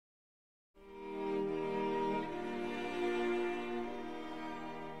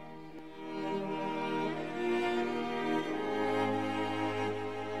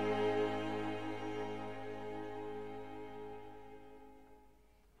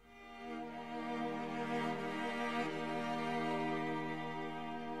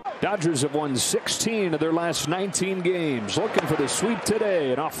Dodgers have won 16 of their last 19 games. Looking for the sweep today,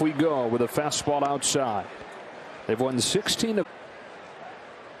 and off we go with a fastball outside. They've won 16 of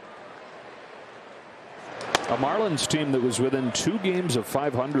a Marlins team that was within 2 games of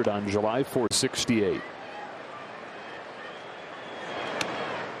 500 on July 4th, 68.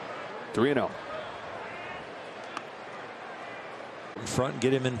 3-0. In front,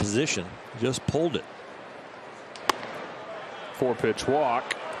 get him in position. Just pulled it. 4-pitch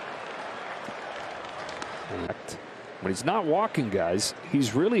walk. When he's not walking, guys,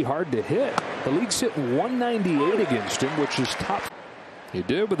 he's really hard to hit. The league's hitting 198 against him, which is top. He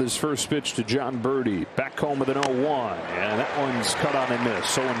did with his first pitch to John Birdie. Back home with an 0-1, and that one's cut on and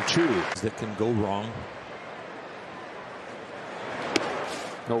missed. 0-2. That can go wrong.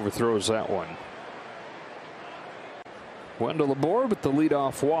 Overthrows that one. Wendell aboard with the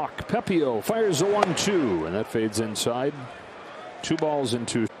leadoff walk. Pepiot fires a 1-2, and that fades inside. 2 balls and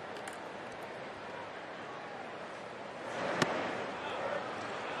 2.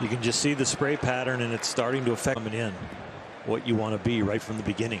 You can just see the spray pattern, and it's starting to affect coming in what you want to be right from the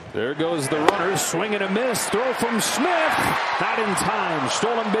beginning. There goes the runner, swing and a miss. Throw from Smith, not in time.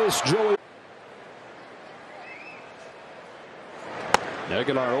 Stolen base, Joey.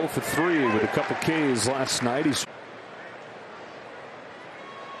 Aguilar 0 for 3 with a couple Ks last night. He's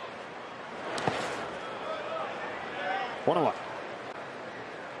one away.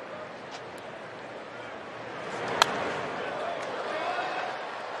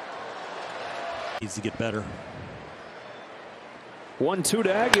 Needs to get better. 1-2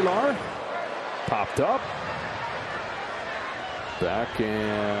 to Aguilar. Popped up. Back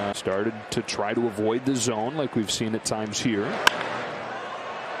and started to try to avoid the zone like we've seen at times here.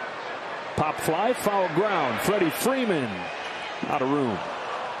 Pop fly, foul ground. Freddie Freeman out of room.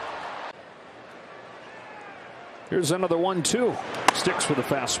 Here's another 1-2. Sticks with a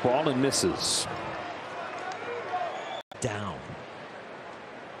fastball and misses. Down.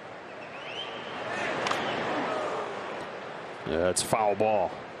 Yeah, it's foul ball.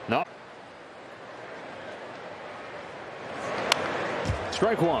 No.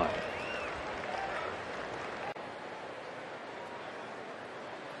 Strike 1.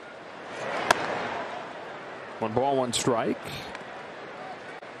 One ball, 1 strike.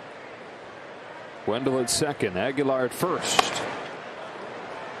 Wendell at second. Aguilar at first.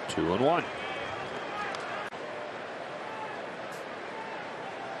 2-1.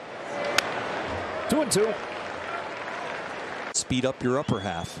 Two and two. Speed up your upper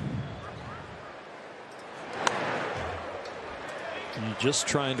half. And you're just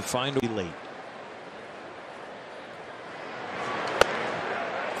trying to find a late.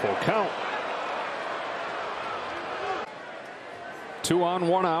 Full count. 2 on,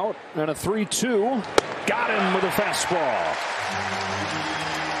 1 out, and a 3-2. Got him with a fastball.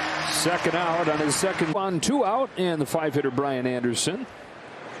 Second out on his second on, 2 out, and the 5-hitter Brian Anderson.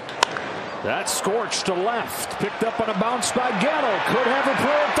 That's scorched to left. Picked up on a bounce by Gatto. Could have a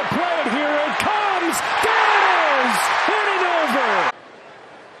play at the plate. Here it comes. There it is. Hit it over.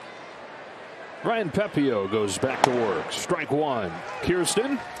 Brian Pepiot goes back to work. Strike 1.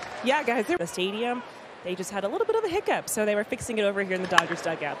 Kirsten. Yeah, guys, they're at the stadium. They just had a little bit of a hiccup, so they were fixing it over here in the Dodgers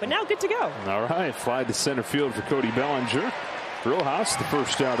dugout. But now good to go. All right. Fly to center field for Cody Bellinger. Rojas, the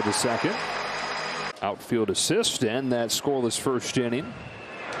first out of the second. Outfield assist, and that scoreless first inning.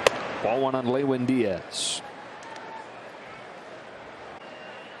 Ball 1 on Lewin Diaz.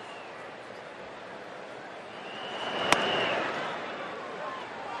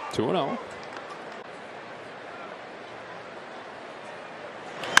 Two and 0.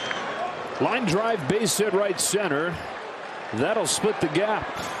 Line drive, base hit right center. That'll split the gap.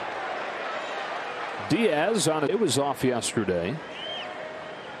 Diaz on it. It was off yesterday.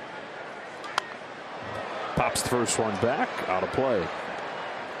 Pops the first one back. Out of play.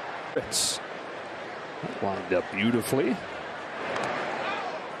 It's lined up beautifully.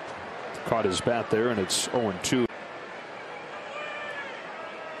 Caught his bat there, and it's 0-2.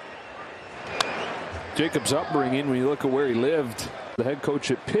 Jacob's upbringing, when you look at where he lived, the head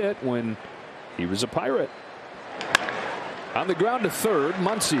coach at Pitt when he was a Pirate. On the ground to third,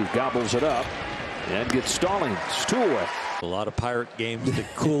 Muncy gobbles it up and gets Stallings 2 away. A lot of Pirate games to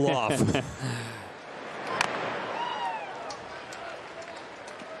cool off.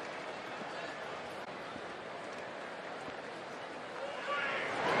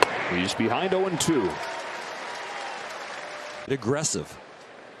 He's behind 0-2. Aggressive.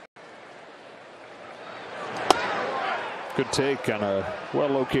 Good take on a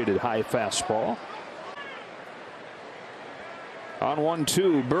well-located high fastball. On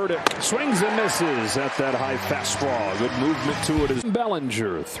 1-2, Burdick swings and misses at that high fastball. Good movement to it. Is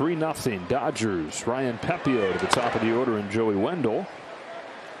Bellinger. 3-0 Dodgers. Ryan Pepiot at the top of the order and Joey Wendell.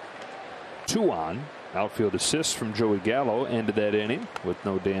 2 on. Outfield assist from Joey Gallo ended that inning with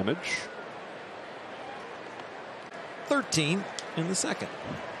no damage. 13 in the second.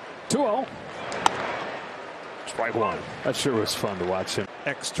 2-0. Strike one. That sure was fun to watch him.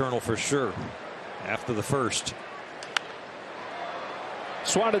 External for sure after the first.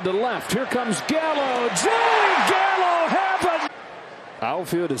 Swatted to left. Here comes Gallo. Joey Gallo have it.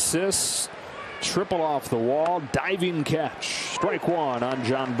 Outfield assist. Triple off the wall. Diving catch. Strike one on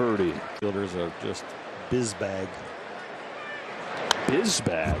John Birdie. Fielders are just bizbag.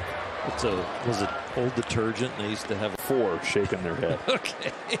 Bizbag. Was it old detergent? They used to have 4 shaking their head.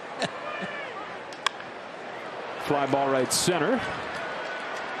 Okay. Fly ball right center.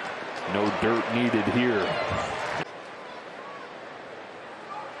 No dirt needed here.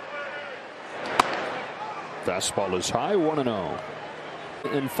 Fastball is high, 1-0.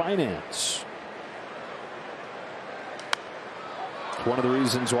 In finance. One of the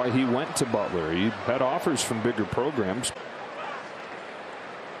reasons why he went to Butler. He had offers from bigger programs.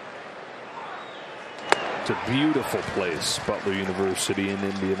 It's a beautiful place, Butler University in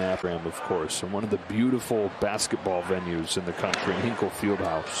Indianapolis, of course, and one of the beautiful basketball venues in the country, Hinkle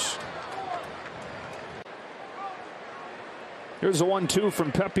Fieldhouse. Here's a 1-2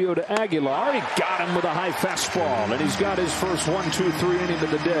 from Pepiot to Aguilar. He got him with a high fastball, and he's got his first 1-2-3 inning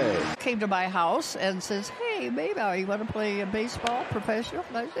of the day. Came to my house and says, "Hey, baby, you want to play a baseball professional?"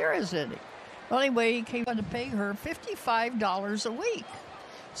 I said, "There isn't any." Well, anyway, he came on to pay her $55 a week.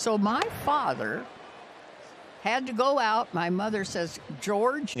 So my father had to go out. My mother says,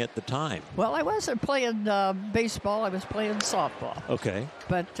 "George." At the time. Well, I wasn't playing baseball. I was playing softball. Okay.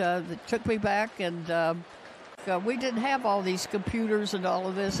 But they took me back, and we didn't have all these computers and all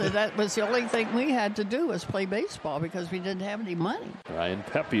of this. And that was the only thing we had to do was play baseball because we didn't have any money. Ryan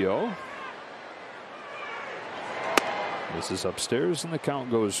Pepiot. This is upstairs, and the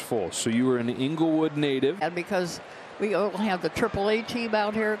count goes full. So you were an Inglewood native. And because we only have the AAA team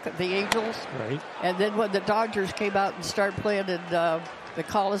out here, the Angels. Right. And then when the Dodgers came out and started playing in the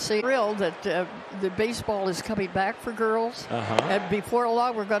Coliseum, thrilled that the baseball is coming back for girls. And before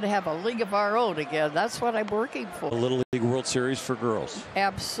long, we're going to have a league of our own again. That's what I'm working for. A Little League World Series for girls.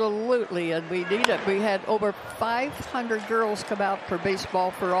 Absolutely, and we need it. We had over 500 girls come out for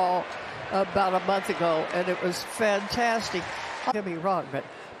baseball for all about a month ago, and it was fantastic. Don't get me wrong, but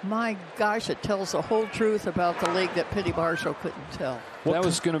my gosh, it tells the whole truth about the league that Penny Marshall couldn't tell. That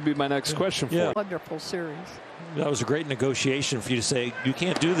was going to be my next question for you. Wonderful series. That was a great negotiation for you to say, you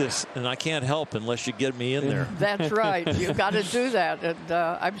can't do this, and I can't help unless you get me in there. That's right. You've got to do that.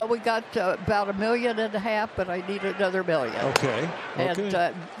 And we got about $1.5 million, but I need another $1 million. Okay. And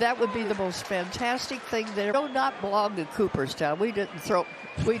that would be the most fantastic thing there. Do not belong to Cooperstown. We didn't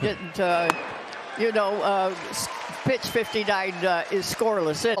pitch 59 is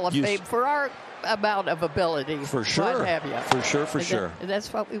scoreless. It's Hall of Fame for our amount of ability. For sure. What have you. For sure. And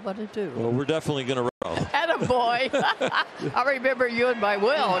that's what we want to do. Well, we're definitely going to roll. Attaboy. I remember you in my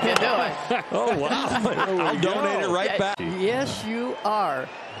will if you do it. Oh, wow. I'll donate it right back. Yes, you are.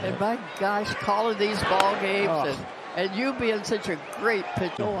 And my gosh, calling these ball games and you being such a great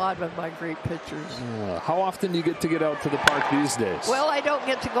pitcher. Go on with my great pitchers. How often do you get to get out to the park these days? Well, I don't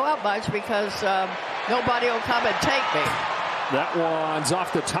get to go out much because nobody will come and take me. That one's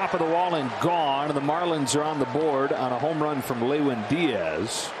off the top of the wall and gone. And the Marlins are on the board on a home run from Lewin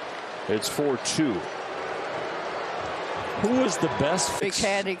Diaz. It's 4-2. Who was the best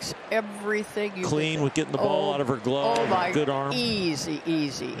mechanics? Everything you clean with getting the ball out of her glove. Oh my! Good arm. Easy.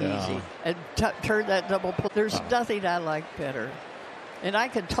 And turn that double play. There's nothing I like better. And I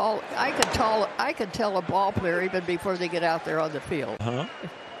can tell a ball player even before they get out there on the field.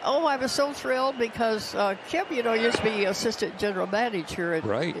 Oh, I was so thrilled because Kim, used to be assistant general manager at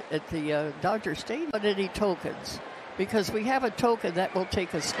the Dodger Stadium. But any tokens? Because we have a token that will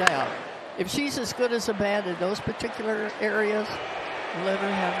take us down. If she's as good as a man in those particular areas, let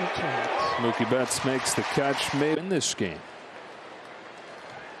her have a chance. Mookie Betts makes the catch made in this game.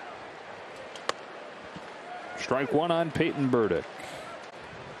 Strike one on Peyton Burdick.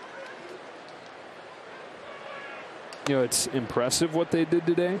 It's impressive what they did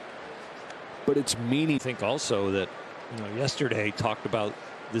today, but it's meaning. I think also that yesterday talked about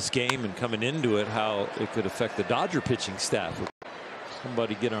this game and coming into it, how it could affect the Dodger pitching staff.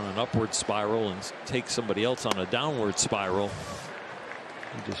 Somebody get on an upward spiral and take somebody else on a downward spiral.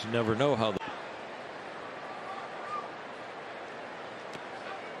 You just never know how.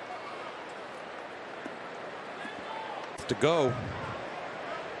 To go.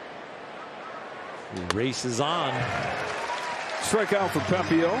 He races on. Strikeout for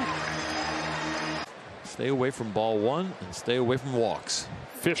Pepiot. Stay away from ball one and stay away from walks.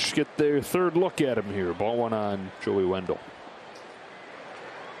 Fish get their third look at him here. Ball one on Joey Wendell.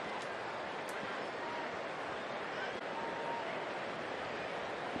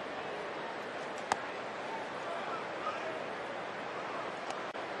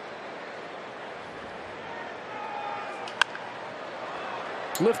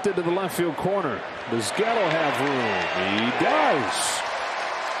 Lifted to the left field corner. Does Gallo have room? He does.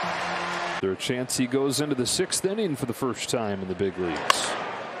 There's a chance he goes into the 6th inning for the first time in the big leagues.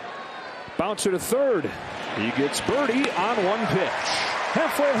 Bouncer to third. He gets birdie on one pitch.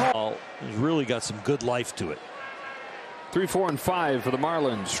 Halfway home. He's really got some good life to it. 3, 4, and 5 for the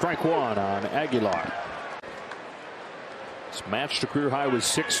Marlins. Strike one on Aguilar. It's matched a career high with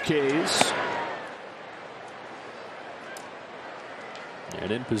 6 Ks. And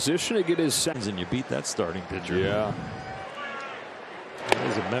in position to get his second. And you beat that starting pitcher. Yeah. That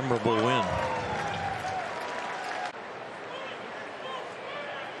was a memorable win.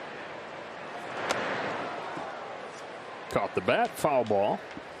 Caught the bat. Foul ball.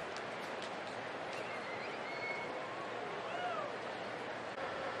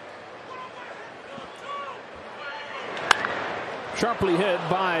 Sharply hit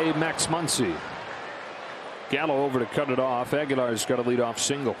by Max Muncy. Gallo over to cut it off. Aguilar's got a leadoff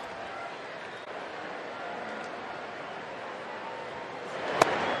single.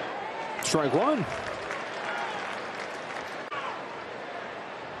 Strike one.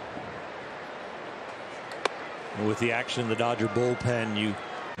 With the action in the Dodger bullpen, you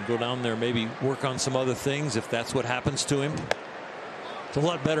go down there, maybe work on some other things if that's what happens to him. It's a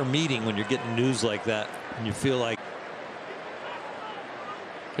lot better meeting when you're getting news like that and you feel like.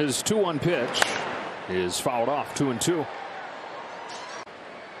 His 2-1 pitch is fouled off. 2-2.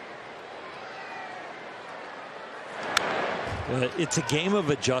 It's a game of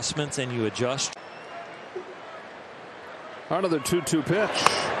adjustments, and you adjust. Another 2-2 pitch.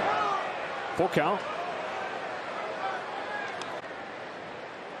 Full count.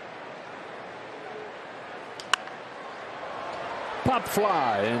 Pop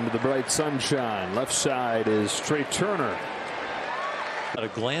fly into the bright sunshine. Left side is Trey Turner. Got a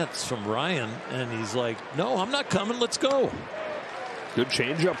glance from Ryan, and he's like, no, I'm not coming. Let's go. Good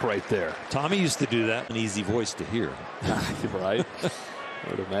changeup right there. Tommy used to do that. An easy voice to hear. Right? I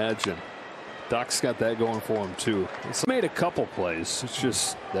would imagine. Doc's got that going for him, too. He's made a couple plays. It's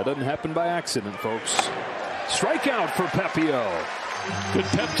just that doesn't happen by accident, folks. Strikeout for Pepiot. Good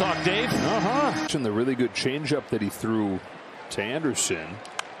pep talk, Dave. And the really good changeup that he threw to Anderson.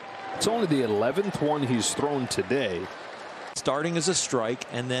 It's only the 11th one he's thrown today. Starting as a strike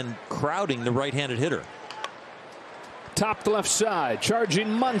and then crowding the right-handed hitter. Top left side, charging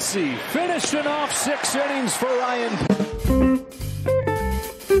Muncy, finishing off 6 innings for Ryan.